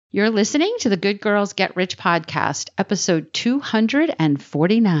You're listening to the Good Girls Get Rich podcast, episode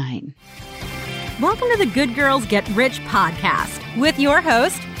 249. Welcome to the Good Girls Get Rich podcast with your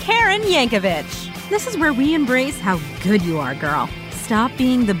host, Karen Yankovich. This is where we embrace how good you are, girl. Stop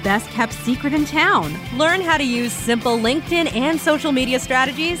being the best kept secret in town. Learn how to use simple LinkedIn and social media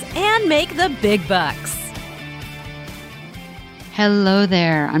strategies and make the big bucks. Hello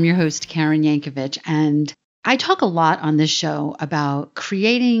there. I'm your host, Karen Yankovich, and I talk a lot on this show about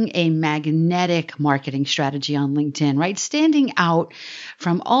creating a magnetic marketing strategy on LinkedIn, right? Standing out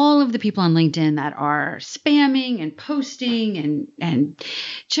from all of the people on LinkedIn that are spamming and posting and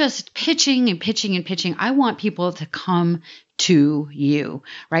just pitching and pitching and pitching. I want people to come to you,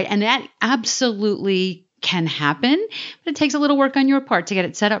 right? And that absolutely can happen, but it takes a little work on your part to get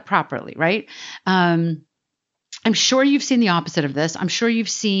it set up properly, right? I'm sure you've seen the opposite of this. I'm sure you've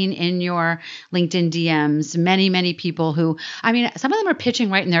seen in your LinkedIn DMs many people who, some of them are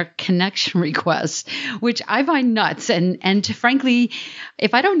pitching right in their connection requests, which I find nuts. And frankly,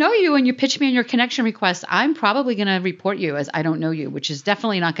 if I don't know you and you pitch me in your connection request, I'm probably going to report you as I don't know you, which is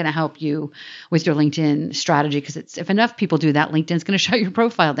definitely not going to help you with your LinkedIn strategy, because if enough people do that, LinkedIn's going to shut your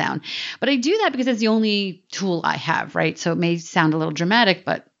profile down. But I do that because it's the only tool I have, right? So it may sound a little dramatic,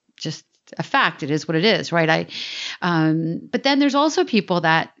 but just a fact. It is what it is, right? But then there's also people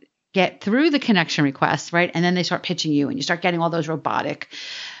that get through the connection requests, right? And then they start pitching you and you start getting all those robotic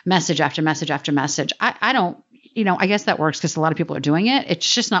message after message after message. I don't, I guess that works because a lot of people are doing it.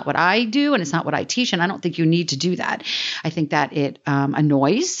 It's just not what I do and it's not what I teach. And I don't think you need to do that. I think that it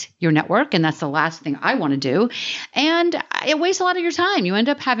annoys your network, and that's the last thing I want to do. And it wastes a lot of your time. You end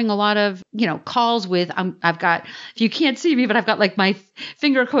up having a lot of, calls with, I've got, if you can't see me, but I've got like my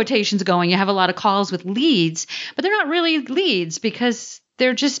finger quotations going. You have a lot of calls with leads, but they're not really leads because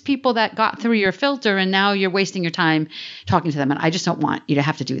they're just people that got through your filter and now you're wasting your time talking to them. And I just don't want you to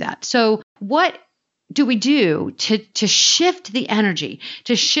have to do that. So what do we do to shift the energy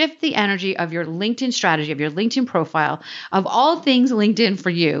of your LinkedIn strategy, of your LinkedIn profile, of all things LinkedIn for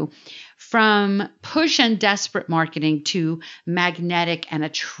you, from push and desperate marketing to magnetic and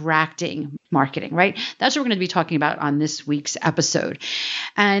attracting marketing, right? That's what we're going to be talking about on this week's episode.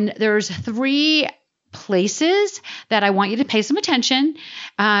 And there's 3 places that I want you to pay some attention,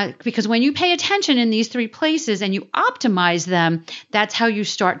 because when you pay attention in these 3 places and you optimize them, that's how you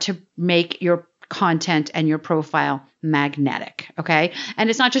start to make your content and your profile magnetic. Okay. And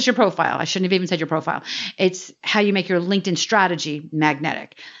it's not just your profile. I shouldn't have even said your profile. It's how you make your LinkedIn strategy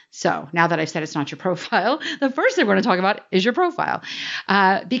magnetic. So now that I've said it's not your profile, the first thing we're going to talk about is your profile,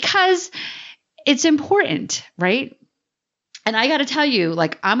 because it's important, right? And I got to tell you,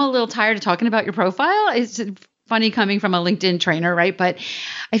 like, I'm a little tired of talking about your profile. It's funny coming from a LinkedIn trainer, right? But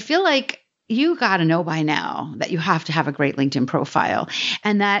I feel like you got to know by now that you have to have a great LinkedIn profile,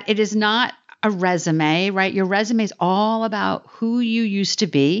 and that it is not a resume, right? Your resume is all about who you used to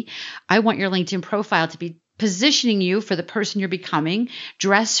be. I want your LinkedIn profile to be positioning you for the person you're becoming,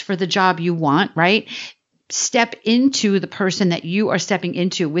 dress for the job you want, right? Step into the person that you are stepping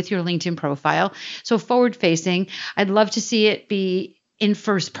into with your LinkedIn profile. So forward facing, I'd love to see it be in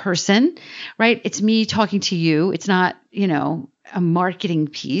first person, right? It's me talking to you. It's not, a marketing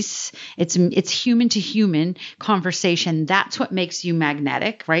piece. It's human to human conversation. That's what makes you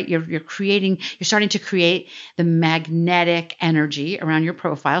magnetic, right? You're starting to create the magnetic energy around your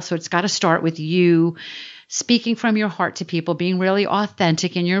profile. So it's got to start with you speaking from your heart to people, being really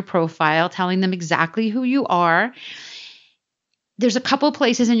authentic in your profile, telling them exactly who you are. There's a couple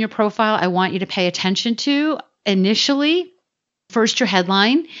places in your profile I want you to pay attention to initially. First, your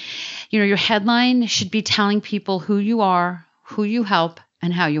headline. Your headline should be telling people who you are, who you help,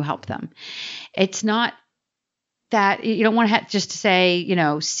 and how you help them. It's not that you don't want to have just to say,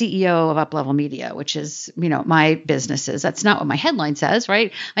 CEO of Up-Level Media, which is, my businesses. That's not what my headline says,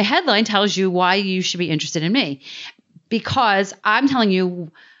 right? My headline tells you why you should be interested in me, because I'm telling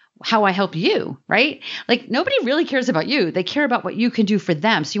you how I help you, right? Like, nobody really cares about you. They care about what you can do for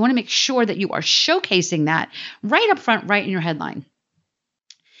them. So you want to make sure that you are showcasing that right up front, right in your headline.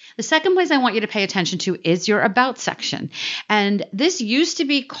 The second place I want you to pay attention to is your about section. And this used to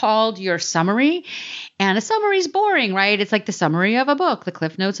be called your summary. And a summary is boring, right? It's like the summary of a book, the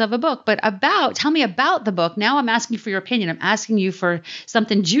cliff notes of a book. But tell me about the book. Now I'm asking for your opinion. I'm asking you for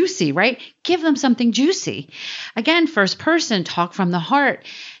something juicy, right? Give them something juicy. Again, first person, talk from the heart.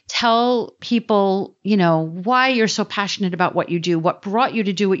 Tell people why you're so passionate about what you do, what brought you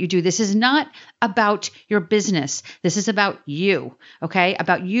to do what you do. This is not about your business. This is about you, okay?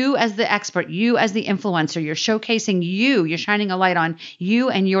 About you as the expert, you as the influencer. You're showcasing you. You're shining a light on you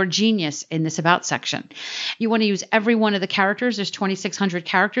and your genius in this about section. You want to use every one of the characters. There's 2,600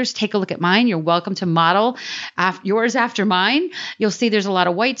 characters. Take a look at mine. You're welcome to model yours after mine. You'll see there's a lot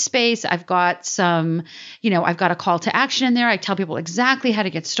of white space. I've got some, I've got a call to action in there. I tell people exactly how to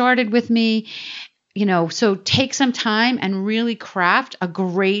get started with me. So take some time and really craft a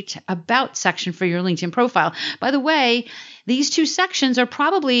great about section for your LinkedIn profile. By the way, these two sections are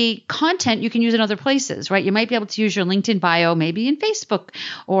probably content you can use in other places, right? You might be able to use your LinkedIn bio, maybe in Facebook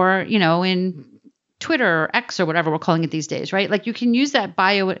or, in Twitter or X or whatever we're calling it these days, right? Like you can use that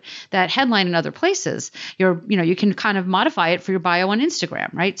bio, that headline in other places. You can kind of modify it for your bio on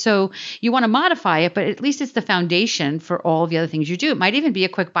Instagram, right? So you want to modify it, but at least it's the foundation for all of the other things you do. It might even be a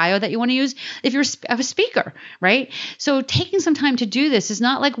quick bio that you want to use if you're a speaker, right? So taking some time to do this is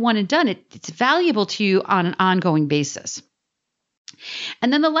not like one and done. It's valuable to you on an ongoing basis.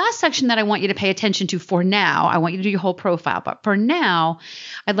 And then the last section that I want you to pay attention to for now, I want you to do your whole profile, but for now,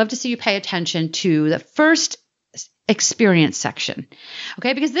 I'd love to see you pay attention to the first experience section,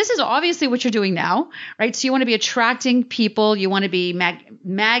 okay? Because this is obviously what you're doing now, right? So you want to be attracting people, you want to be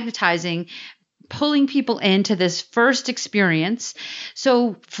magnetizing, pulling people into this first experience.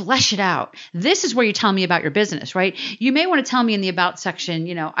 So flesh it out. This is where you tell me about your business, right? You may want to tell me in the about section,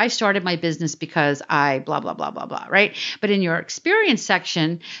 I started my business because I blah, blah, blah, blah, blah, right? But in your experience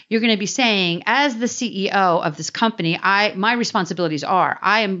section, you're going to be saying, as the CEO of this company, my responsibilities are,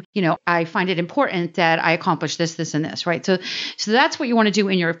 I find it important that I accomplish this, this, and this, right? So that's what you want to do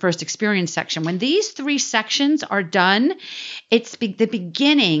in your first experience section. When these three sections are done, it's the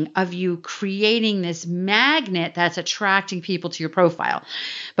beginning of you creating this magnet that's attracting people to your profile.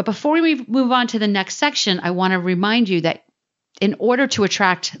 But before we move on to the next section, I want to remind you that in order to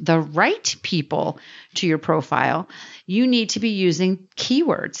attract the right people to your profile, you need to be using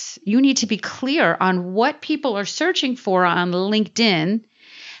keywords. You need to be clear on what people are searching for on LinkedIn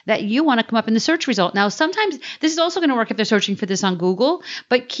that you want to come up in the search result. Now, sometimes this is also going to work if they're searching for this on Google,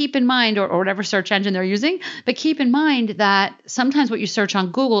 but keep in mind, or whatever search engine they're using, but keep in mind that sometimes what you search on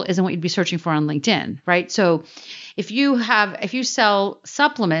Google isn't what you'd be searching for on LinkedIn, right? So if you sell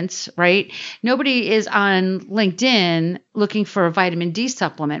supplements, right, nobody is on LinkedIn looking for a vitamin D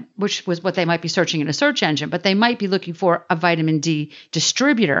supplement, which was what they might be searching in a search engine, but they might be looking for a vitamin D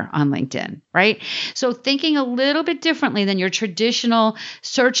distributor on LinkedIn, right? So thinking a little bit differently than your traditional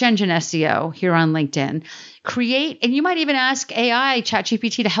search engine SEO here on LinkedIn, and you might even ask AI,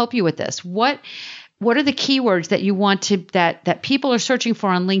 ChatGPT, to help you with this. What are the keywords that you want that people are searching for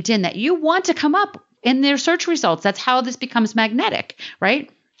on LinkedIn that you want to come up in their search results? That's how this becomes magnetic,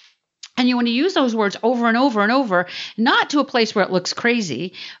 right? And you want to use those words over and over and over, not to a place where it looks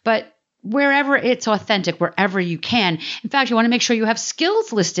crazy, but wherever it's authentic, wherever you can. In fact, you want to make sure you have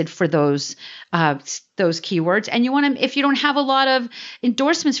skills listed for those keywords. And you want to, if you don't have a lot of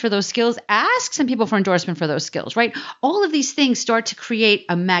endorsements for those skills, ask some people for endorsement for those skills, right? All of these things start to create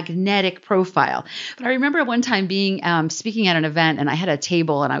a magnetic profile. But I remember at one time being speaking at an event, and I had a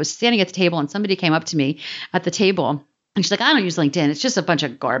table, and I was standing at the table, and somebody came up to me at the table. And she's like, I don't use LinkedIn. It's just a bunch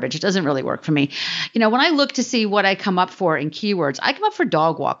of garbage. It doesn't really work for me. When I look to see what I come up for in keywords, I come up for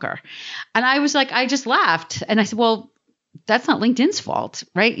dog walker. And I was like, I just laughed. And I said, well, that's not LinkedIn's fault,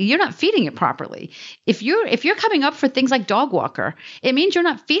 right? You're not feeding it properly. If you're coming up for things like dog walker, it means you're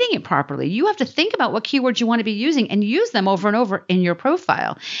not feeding it properly. You have to think about what keywords you want to be using and use them over and over in your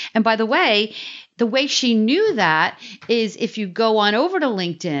profile. And by the way she knew that is if you go on over to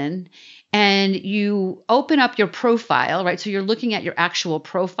LinkedIn and you open up your profile, right? So you're looking at your actual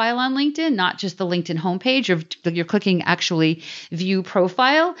profile on LinkedIn, not just the LinkedIn homepage. You're clicking actually view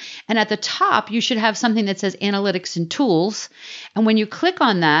profile. And at the top, you should have something that says analytics and tools. And when you click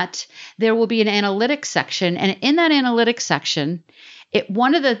on that, there will be an analytics section. And in that analytics section,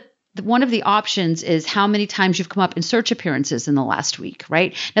 one of the options is how many times you've come up in search appearances in the last week,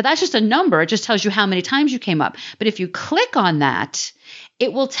 right? Now that's just a number. It just tells you how many times you came up. But if you click on that,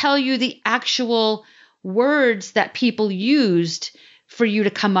 it will tell you the actual words that people used for you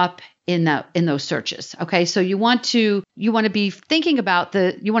to come up in those searches. Okay. So you want to be thinking about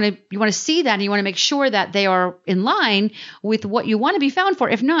you want to see that, and you want to make sure that they are in line with what you want to be found for.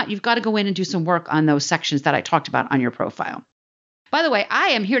 If not, you've got to go in and do some work on those sections that I talked about on your profile. By the way,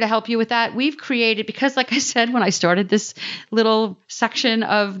 I am here to help you with that. We've created, because like I said, when I started this little section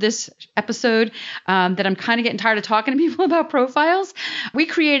of this episode, that I'm kind of getting tired of talking to people about profiles, we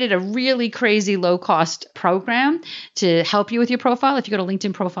created a really crazy low-cost program to help you with your profile. If you go to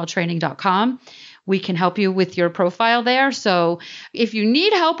linkedinprofiletraining.com, we can help you with your profile there. So if you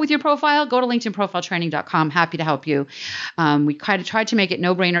need help with your profile, go to LinkedInprofiletraining.com. Happy to help you. We kind of tried to make it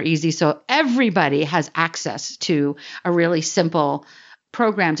no-brainer easy so everybody has access to a really simple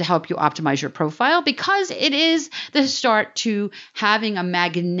program to help you optimize your profile, because it is the start to having a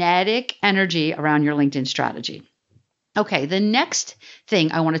magnetic energy around your LinkedIn strategy. Okay, the next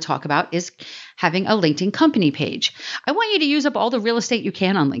thing I want to talk about is having a LinkedIn company page. I want you to use up all the real estate you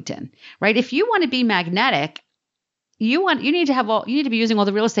can on LinkedIn, right? If you want to be magnetic, you need to be using all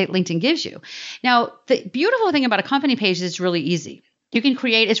the real estate LinkedIn gives you. Now, the beautiful thing about a company page is it's really easy.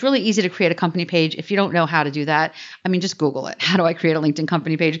 It's really easy to create a company page. If you don't know how to do that, just Google it. How do I create a LinkedIn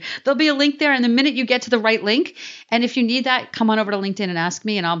company page? There'll be a link there. And the minute you get to the right link, and if you need that, come on over to LinkedIn and ask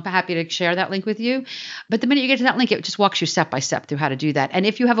me, and I'm happy to share that link with you. But the minute you get to that link, it just walks you step by step through how to do that. And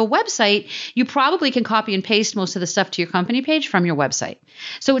if you have a website, you probably can copy and paste most of the stuff to your company page from your website.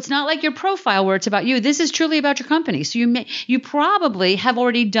 So it's not like your profile where it's about you. This is truly about your company. So you probably have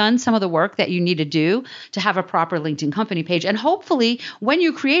already done some of the work that you need to do to have a proper LinkedIn company page. And hopefully, when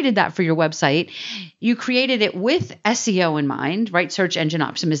you created that for your website, you created it with SEO in mind, right? Search engine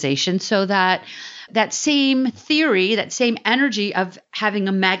optimization, so that same theory, that same energy of having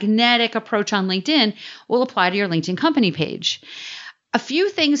a magnetic approach on LinkedIn will apply to your LinkedIn company page. A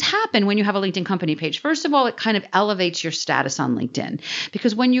few things happen when you have a LinkedIn company page. First of all, it kind of elevates your status on LinkedIn,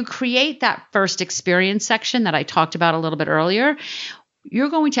 because when you create that first experience section that I talked about a little bit earlier, you're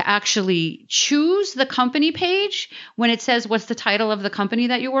going to actually choose the company page when it says what's the title of the company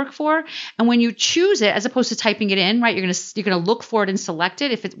that you work for. And when you choose it, as opposed to typing it in, right, you're going to look for it and select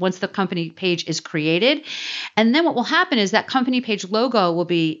it once the company page is created. And then what will happen is that company page logo will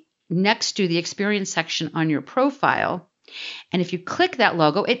be next to the experience section on your profile. And if you click that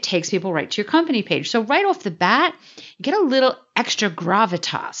logo, it takes people right to your company page. So right off the bat, you get a little extra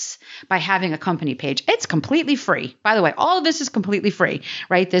gravitas by having a company page. It's completely free. By the way, all of this is completely free,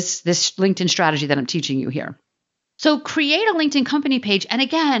 right? This LinkedIn strategy that I'm teaching you here. So create a LinkedIn company page. And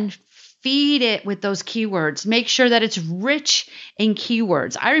again, feed it with those keywords. Make sure that it's rich in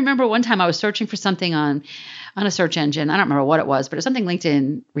keywords. I remember one time I was searching for something on a search engine. I don't remember what it was, but it was something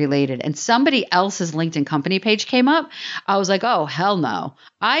LinkedIn related. And somebody else's LinkedIn company page came up. I was like, oh, hell no.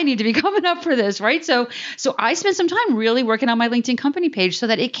 I need to be coming up for this, right? So I spent some time really working on my LinkedIn company page so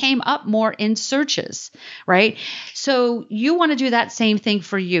that it came up more in searches, right? So you want to do that same thing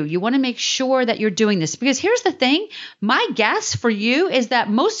for you. You want to make sure that you're doing this, because here's the thing. My guess for you is that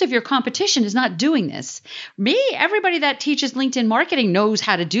most of your competition is not doing this. Everybody that teaches LinkedIn marketing knows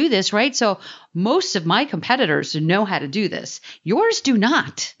how to do this, right? So most of my competitors know how to do this. Yours do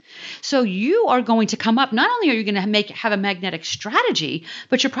not. So you are going to come up, not only are you going to have a magnetic strategy,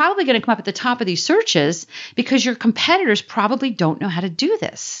 but you're probably going to come up at the top of these searches because your competitors probably don't know how to do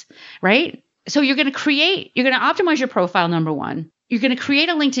this, right? So you're going to optimize your profile, number one. You're going to create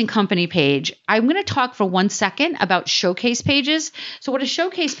a LinkedIn company page. I'm going to talk for 1 second about showcase pages. So what a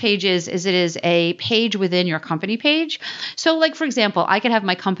showcase page is it is a page within your company page. So like, for example, I could have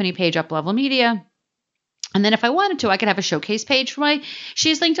my company page Up Level Media. And then if I wanted to, I could have a showcase page for my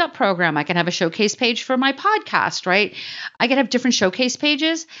She's Linked Up program. I can have a showcase page for my podcast, right? I could have different showcase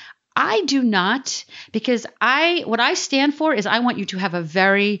pages. I do not, because what I stand for is I want you to have a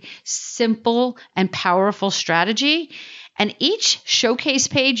very simple and powerful strategy. And each showcase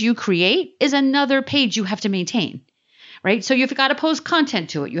page you create is another page you have to maintain. Right? So you've got to post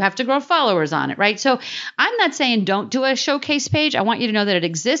content to it. You have to grow followers on it, right? So I'm not saying don't do a showcase page. I want you to know that it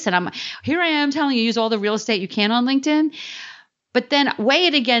exists. And here I am telling you, use all the real estate you can on LinkedIn, but then weigh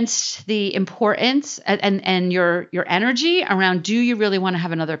it against the importance and your energy around, do you really want to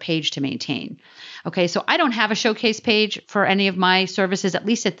have another page to maintain? Okay, so I don't have a showcase page for any of my services, at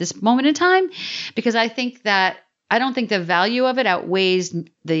least at this moment in time, because I don't think the value of it outweighs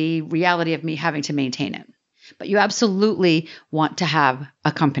the reality of me having to maintain it. But you absolutely want to have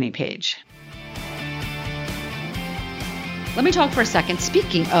a company page. Let me talk for a second.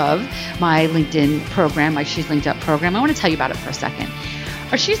 Speaking of my LinkedIn program, my She's Linked Up program, I want to tell you about it for a second.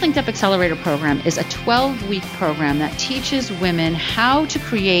 Our She's Linked Up Accelerator program is a 12-week program that teaches women how to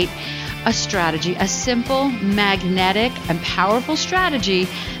create a strategy, a simple, magnetic, and powerful strategy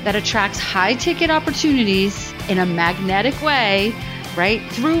that attracts high-ticket opportunities in a magnetic way, right,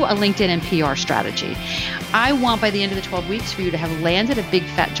 through a LinkedIn and PR strategy. I want by the end of the 12 weeks for you to have landed a big,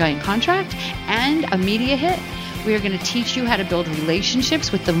 fat, giant contract and a media hit. We are going to teach you how to build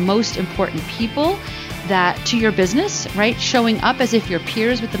relationships with the most important people to your business, right? Showing up as if you're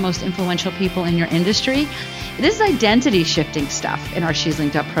peers with the most influential people in your industry. This is identity shifting stuff in our She's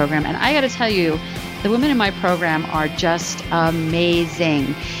Linked Up program. And I got to tell you, the women in my program are just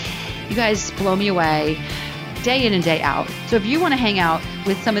amazing. You guys blow me away day in and day out. So if you want to hang out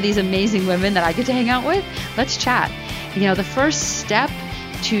with some of these amazing women that I get to hang out with, let's chat. The first step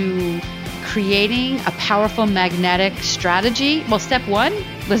to creating a powerful magnetic strategy, well, step one,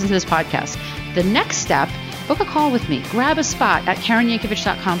 listen to this podcast. The next step, book a call with me. Grab a spot at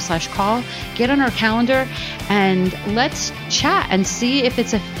KarenYankovich.com/call. Get on our calendar and let's chat and see if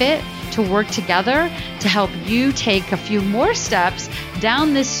it's a fit to work together to help you take a few more steps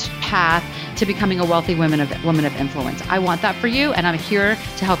down this path to becoming a wealthy woman of influence. I want that for you, and I'm here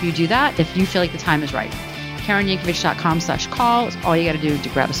to help you do that if you feel like the time is right. KarenYankovich.com/call is all you got to do to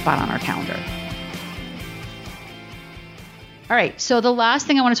grab a spot on our calendar. All right. So the last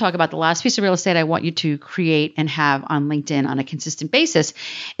thing I want to talk about, the last piece of real estate I want you to create and have on LinkedIn on a consistent basis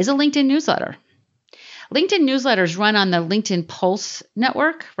is a LinkedIn newsletter. LinkedIn newsletters run on the LinkedIn Pulse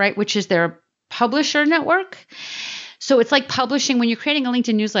network, right, which is their publisher network. So it's like publishing, when you're creating a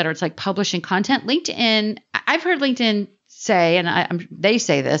LinkedIn newsletter, it's like publishing content. LinkedIn, I've heard LinkedIn say, and they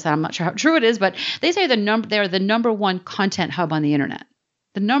say this, and I'm not sure how true it is, but they say they're the number one content hub on the internet.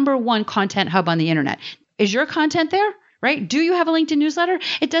 The number one content hub on the internet. Is your content there? Right? Do you have a LinkedIn newsletter?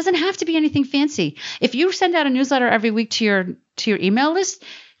 It doesn't have to be anything fancy. If you send out a newsletter every week to your email list,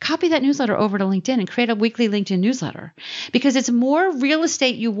 copy that newsletter over to LinkedIn and create a weekly LinkedIn newsletter, because it's more real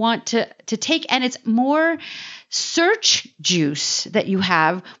estate you want to take, and it's more search juice that you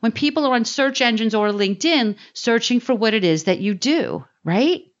have when people are on search engines or LinkedIn searching for what it is that you do,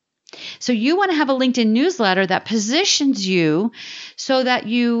 right? So you want to have a LinkedIn newsletter that positions you so that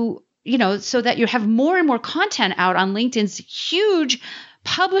you have more and more content out on LinkedIn's huge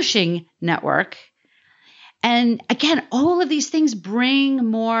publishing network. And again, all of these things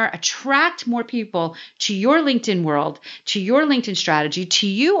attract more people to your LinkedIn world, to your LinkedIn strategy, to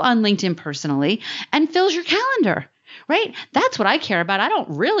you on LinkedIn personally, and fills your calendar, right? That's what I care about. I don't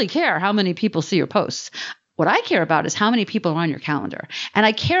really care how many people see your posts. What I care about is how many people are on your calendar. And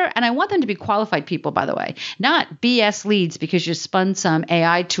I want them to be qualified people, by the way, not BS leads because you spun some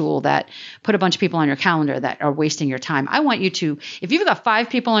AI tool that put a bunch of people on your calendar that are wasting your time. I want you to, if you've got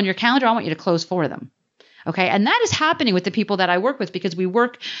 5 people on your calendar, I want you to close 4 of them. Okay. And that is happening with the people that I work with, because we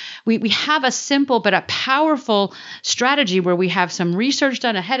have a simple but a powerful strategy where we have some research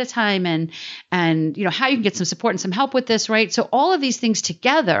done ahead of time and how you can get some support and some help with this, right? So all of these things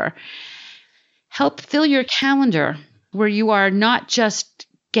together help fill your calendar, where you are not just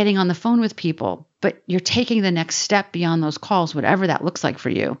getting on the phone with people, but you're taking the next step beyond those calls, whatever that looks like for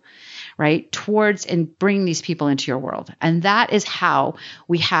you, right? Towards and bringing these people into your world. And that is how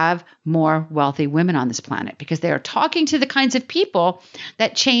we have more wealthy women on this planet, because they are talking to the kinds of people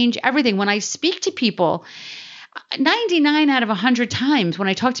that change everything. When I speak to people, 99 out of 100 times when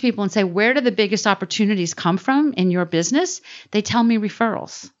I talk to people and say, where do the biggest opportunities come from in your business? They tell me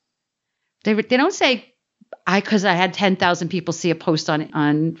referrals. They don't say, because I had 10,000 people see a post on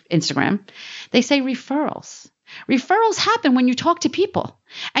Instagram. They say referrals. Referrals happen when you talk to people.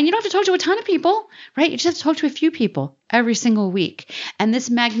 And you don't have to talk to a ton of people, right? You just have to talk to a few people every single week. And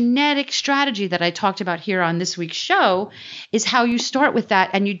this magnetic strategy that I talked about here on this week's show is how you start with that.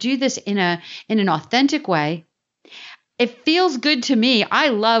 And you do this in an authentic way. It feels good to me. I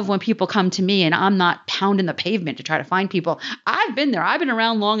love when people come to me and I'm not pounding the pavement to try to find people. I've been there. I've been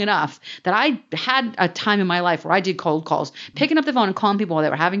around long enough that I had a time in my life where I did cold calls, picking up the phone and calling people while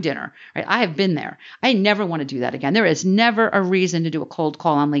they were having dinner. Right? I have been there. I never want to do that again. There is never a reason to do a cold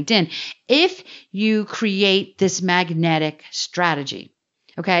call on LinkedIn if you create this magnetic strategy.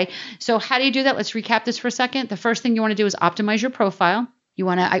 Okay. So how do you do that? Let's recap this for a second. The first thing you want to do is optimize your profile.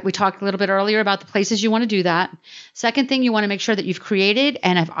 We talked a little bit earlier about the places you want to do that. Second thing, you want to make sure that you've created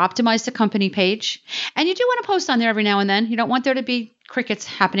and have optimized the company page. And you do want to post on there every now and then. You don't want there to be crickets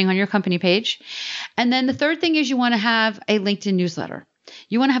happening on your company page. And then the third thing is you want to have a LinkedIn newsletter.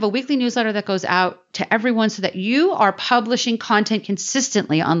 You want to have a weekly newsletter that goes out to everyone so that you are publishing content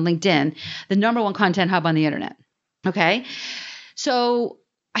consistently on LinkedIn, the number one content hub on the internet. Okay. So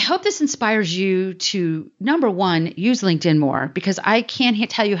I hope this inspires you to, number one, use LinkedIn more, because I can't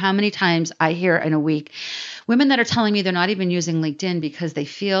tell you how many times I hear in a week women that are telling me they're not even using LinkedIn because they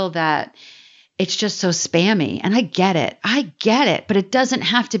feel that it's just so spammy. And I get it, but it doesn't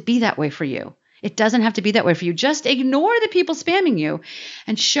have to be that way for you. It doesn't have to be that way for you. Just ignore the people spamming you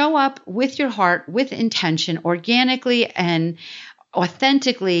and show up with your heart, with intention, organically and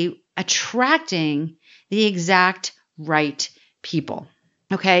authentically attracting the exact right people.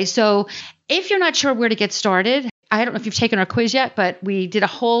 Okay, so if you're not sure where to get started, I don't know if you've taken our quiz yet, but we did a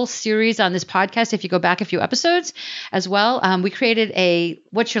whole series on this podcast. If you go back a few episodes as well, we created a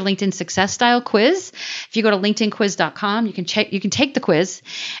What's Your LinkedIn Success Style quiz. If you go to linkedinquiz.com, you can take the quiz.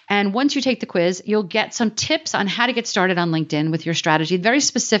 And once you take the quiz, you'll get some tips on how to get started on LinkedIn with your strategy, very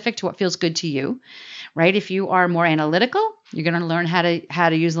specific to what feels good to you, right? If you are more analytical, you're going to learn how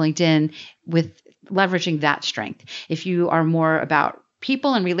to use LinkedIn with leveraging that strength. If you are more about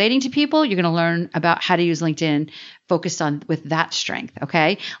people and relating to people, you're going to learn about how to use LinkedIn focused on with that strength.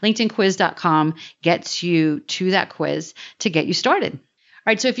 Okay. LinkedInquiz.com gets you to that quiz to get you started.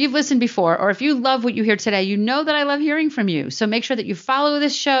 All right. So if you've listened before, or if you love what you hear today, you know that I love hearing from you. So make sure that you follow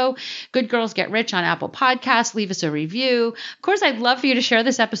this show, Good Girls Get Rich, on Apple Podcasts. Leave us a review. Of course, I'd love for you to share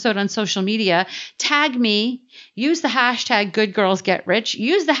this episode on social media. Tag me. Use the hashtag Good Girls Get Rich.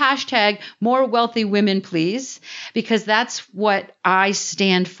 Use the hashtag More Wealthy Women, please, because that's what I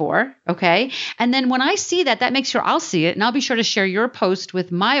stand for. Okay. And then when I see that, that makes sure I'll see it, and I'll be sure to share your post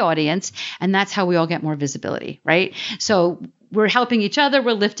with my audience. And that's how we all get more visibility, right? So we're helping each other.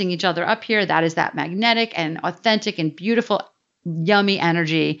 We're lifting each other up here. That is that magnetic and authentic and beautiful, yummy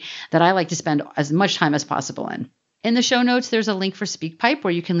energy that I like to spend as much time as possible in. In the show notes, there's a link for SpeakPipe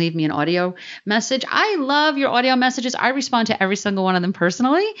where you can leave me an audio message. I love your audio messages. I respond to every single one of them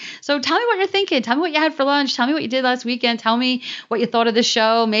personally. So tell me what you're thinking. Tell me what you had for lunch. Tell me what you did last weekend. Tell me what you thought of the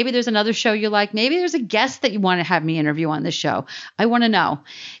show. Maybe there's another show you like. Maybe there's a guest that you want to have me interview on this show. I want to know.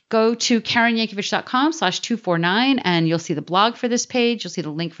 Go to KarenYankovich.com/249 and you'll see the blog for this page. You'll see the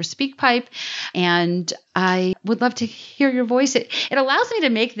link for SpeakPipe. And I would love to hear your voice. It allows me to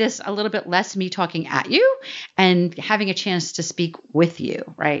make this a little bit less me talking at you and having a chance to speak with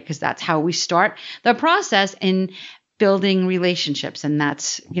you, right? Because that's how we start the process in building relationships. And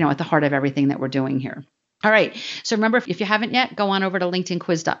that's, at the heart of everything that we're doing here. All right. So remember, if you haven't yet, go on over to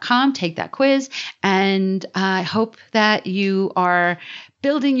LinkedInquiz.com, take that quiz. And I hope that you are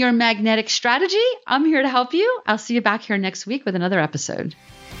building your magnetic strategy. I'm here to help you. I'll see you back here next week with another episode.